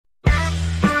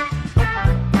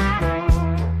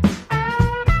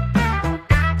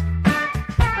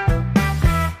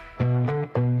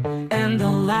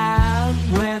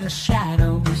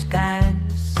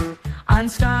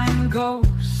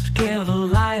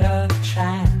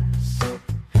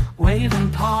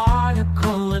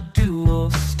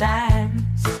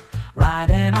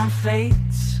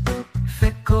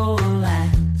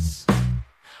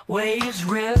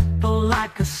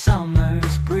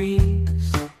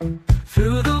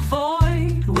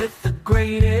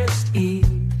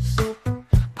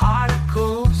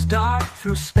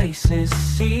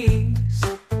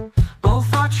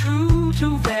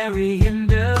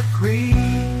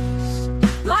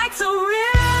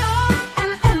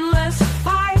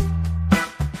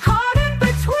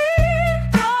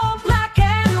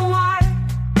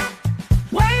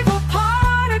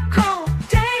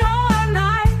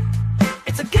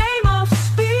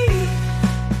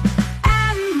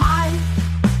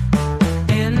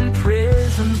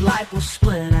light will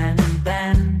split and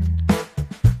bend.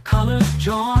 Colors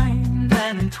join,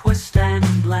 then twist and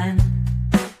blend.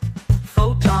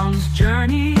 Photons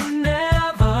journey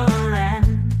never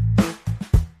end.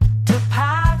 To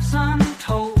paths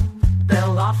untold,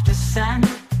 they'll oft descend.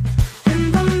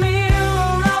 In the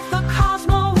mirror of the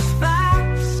cosmos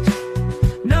vast,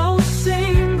 no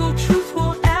single truth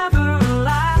will ever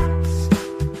last.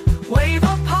 Wave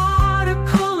a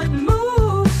particle, it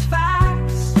moves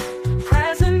fast.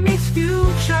 Present meets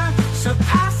future,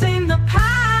 surpassing the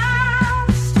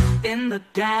past. In the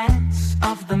dance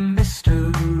of the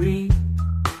mystery,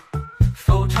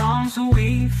 photons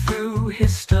weave through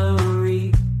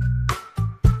history.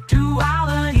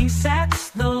 Duality sets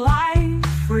the light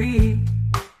free.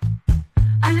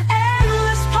 An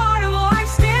endless part of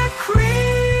life's decree.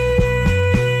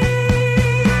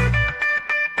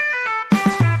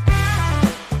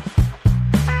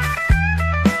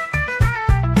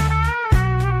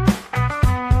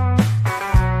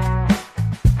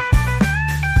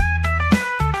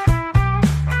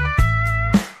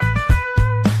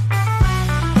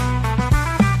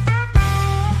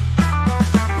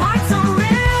 Life's a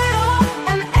riddle,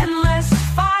 an endless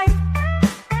fight,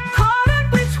 caught in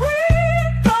between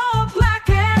the black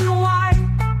and white.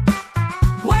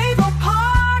 Wave a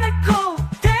particle,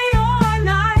 day or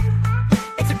night.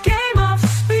 It's a game of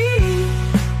speed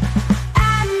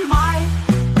and might.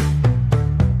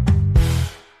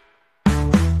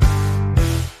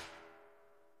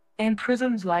 In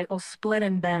prisms, light will split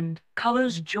and bend.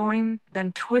 Colors join,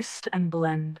 then twist and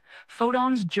blend.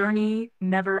 Photons journey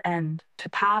never end. To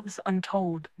paths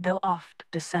untold, they'll oft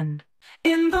descend.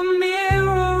 In the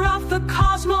mirror of the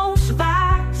cosmos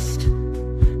vast,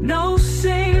 no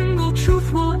single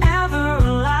truth will ever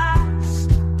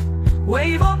last.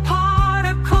 Wave a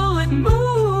particle, it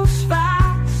moves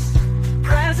fast.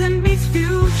 Present meets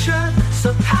future,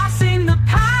 surpassing the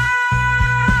past.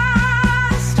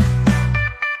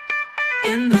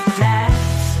 In the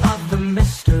depths of the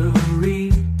mystery,